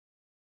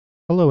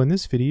Hello, in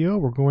this video,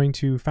 we're going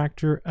to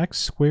factor x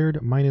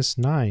squared minus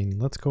 9.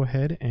 Let's go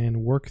ahead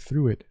and work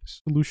through it.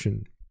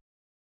 Solution.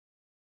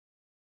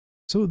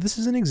 So this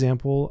is an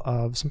example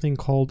of something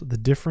called the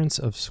difference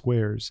of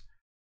squares.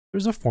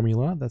 There's a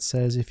formula that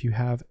says if you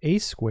have a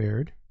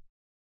squared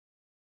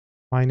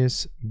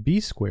minus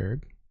b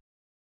squared,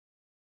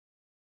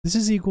 this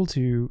is equal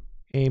to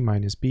a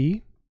minus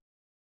b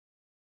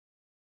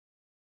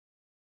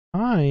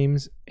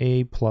times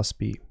a plus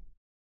b.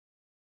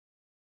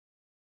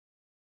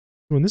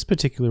 So in this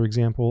particular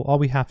example, all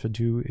we have to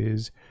do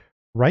is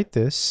write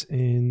this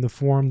in the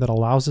form that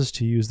allows us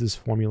to use this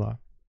formula.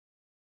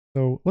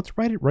 So let's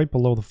write it right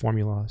below the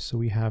formula. So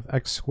we have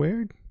x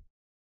squared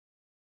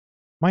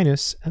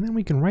minus, and then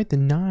we can write the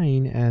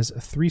 9 as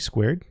 3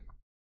 squared.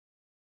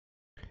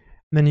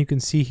 And then you can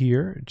see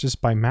here,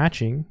 just by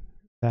matching,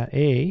 that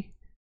a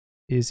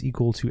is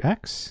equal to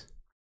x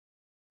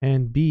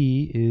and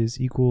b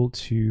is equal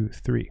to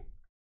 3.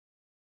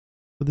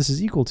 So this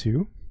is equal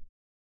to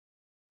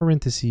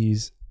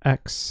parentheses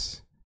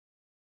x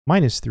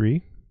minus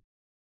 3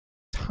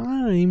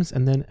 times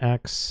and then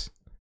x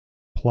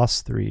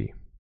plus 3.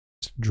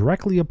 Just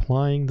directly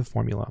applying the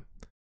formula.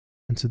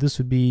 And so this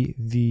would be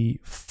the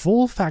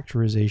full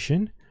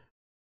factorization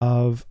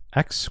of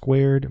x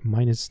squared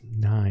minus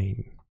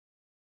 9.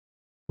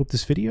 Hope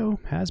this video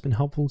has been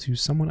helpful to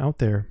someone out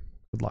there.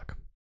 Good luck.